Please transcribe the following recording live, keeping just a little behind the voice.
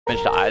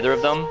damage to either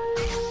of them.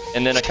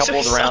 And then a couple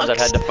of the rounds I've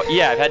had to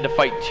I've had to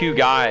fight 2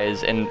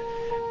 guys, and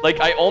like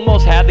I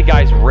almost had the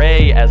guy's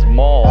Ray as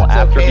Maul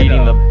after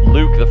beating the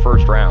Luke the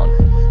first round.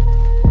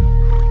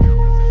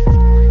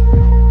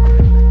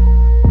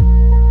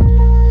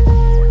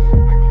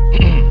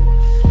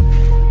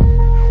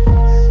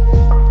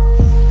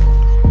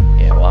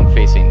 Yeah, well I'm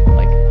facing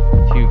like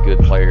 2 good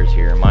players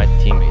here. My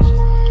teammates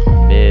just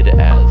mid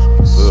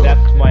as boo.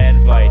 Accept my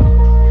invite.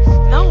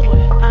 No,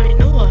 I mean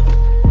no.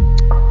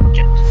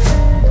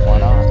 Why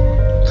not?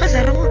 Cause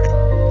I don't want it.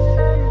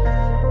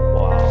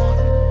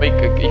 Wow. Wait,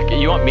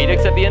 you want me to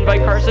accept the invite,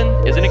 Carson?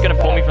 Isn't it gonna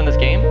pull me from this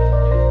game?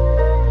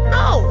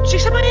 No, just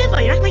accept my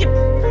invite. You're not gonna get.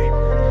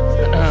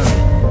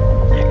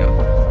 There you go.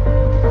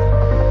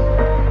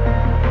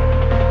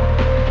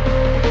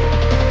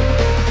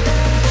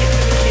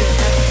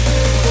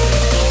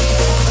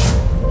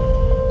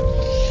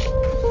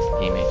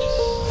 Teammate just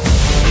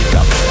he's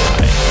got to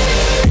die.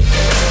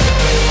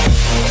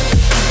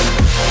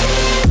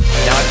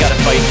 Now I've got to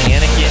fight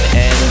Anakin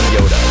and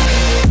Yoda.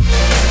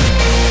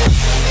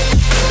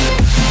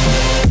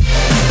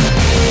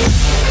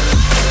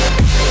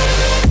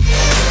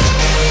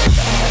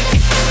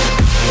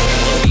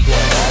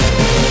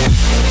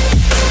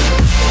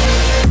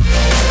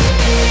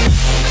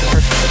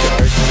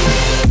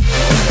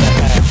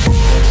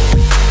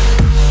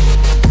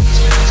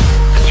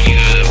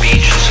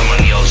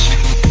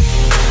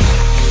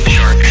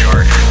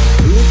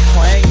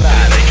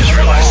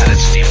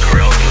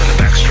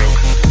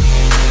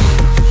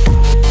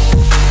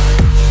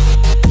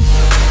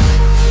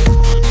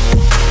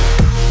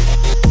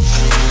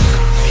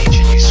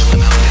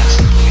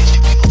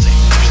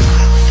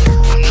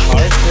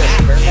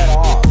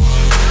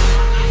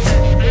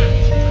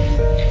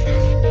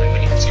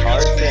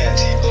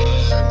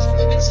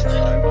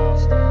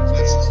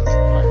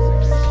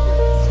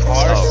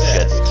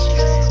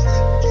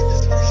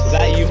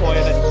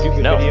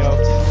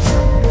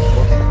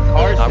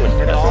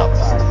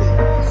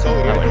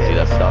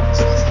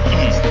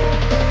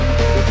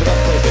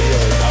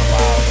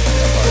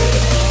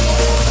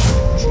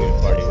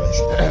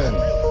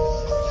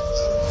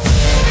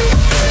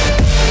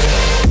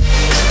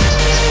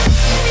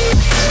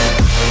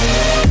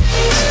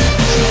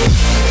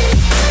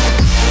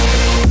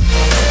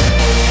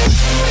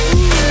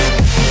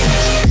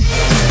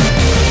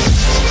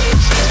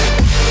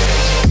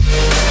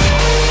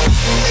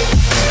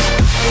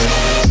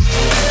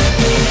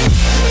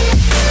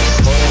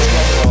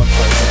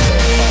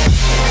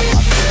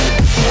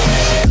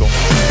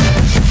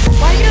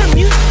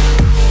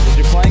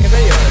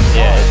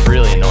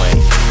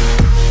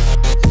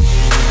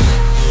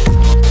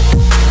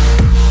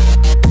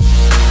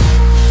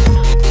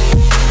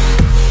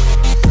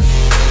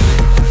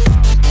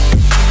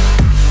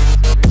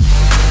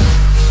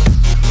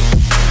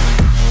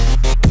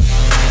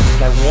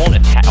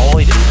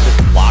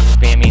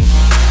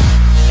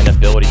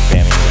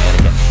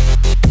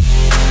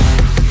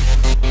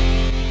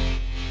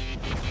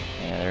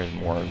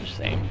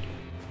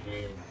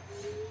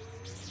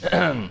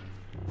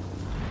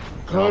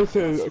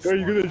 Carson, are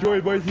you gonna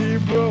join my team,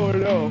 bro, or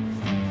no?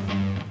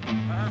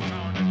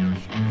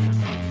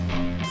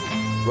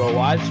 Bro,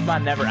 why does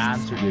man never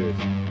answer, dude?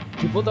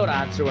 People don't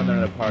answer when they're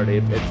in a party.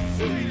 It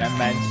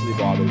immensely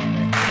bothers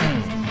me.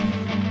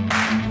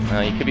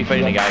 You could be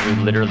fighting a guy who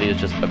literally is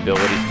just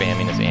ability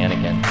spamming as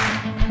Anakin.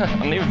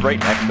 I'm even right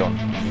next to him.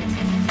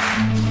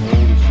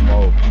 Holy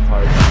smoke,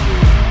 Carson,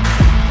 dude.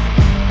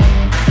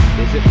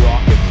 Is it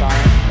rocket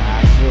science to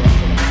answer when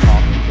someone's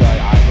talking to you?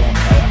 I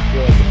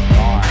feel like it's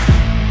not.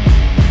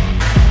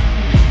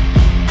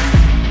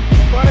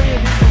 Why do you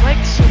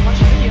like so much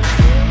videos?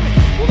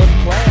 Well, then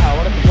play. I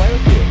wanted to play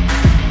with you.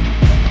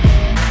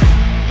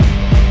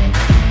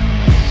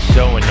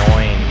 So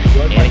annoying.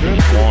 Anakin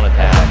just won't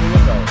attack.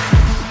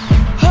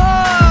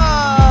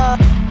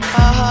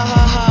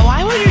 Why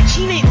would your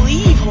teammate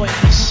leave, Hoya?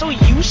 He's so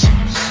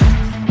useless.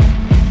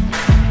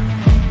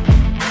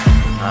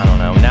 I don't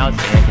know. Now it's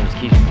Anakin just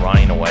keeps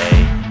running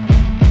away.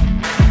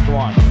 Come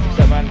on,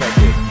 set my invite,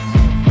 dude.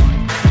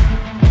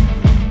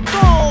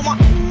 Oh, my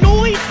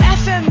Noid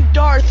FM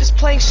Darth is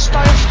playing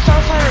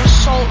Starfighter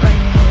Assault right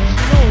now.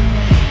 There's no way.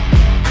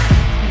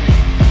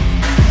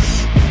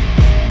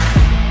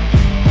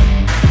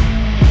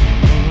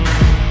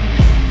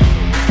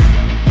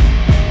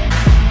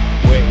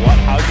 Wait, what?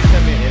 How'd you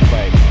send me an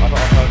invite? I thought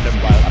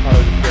it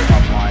was just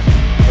offline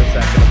for a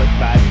second. I'm like,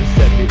 Bad just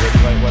sent me an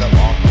invite when I'm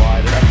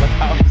offline. And I'm like,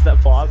 how is that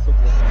possible?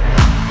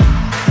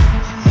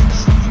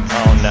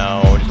 Oh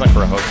no, just went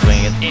for a hook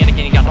swing. It's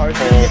Anakin, he got the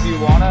pull. If you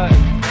wanna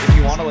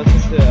listen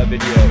to a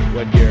video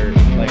when you're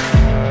like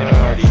in a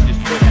party,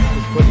 just put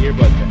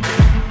earbuds in,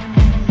 dude.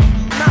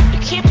 No, you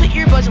can't put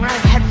earbuds when I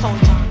have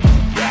headphones on.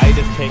 Yeah, you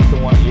just take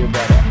the one earbud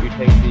off. You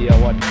take the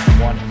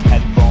one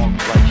headphone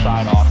like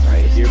side off,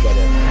 right? Earbud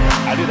in.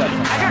 I do that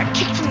sometimes. I got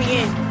kicked from the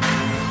end.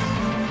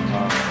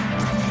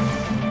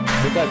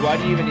 Besides, why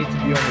do you even need to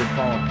be on your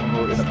phone when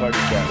we're in a party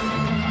chat?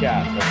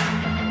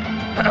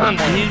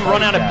 He's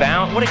run out of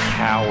bounds. What a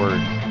coward.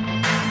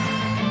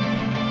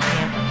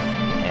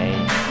 Hey.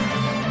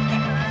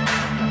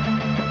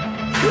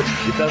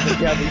 It sounds like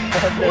you having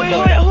fun.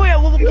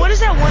 Wait, what is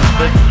that one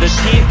time?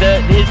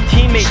 His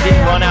teammate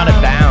didn't run out of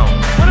bounds.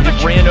 He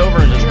just ran over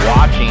and just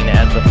watching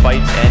as the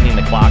fight's ending,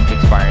 the clock's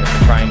expiring.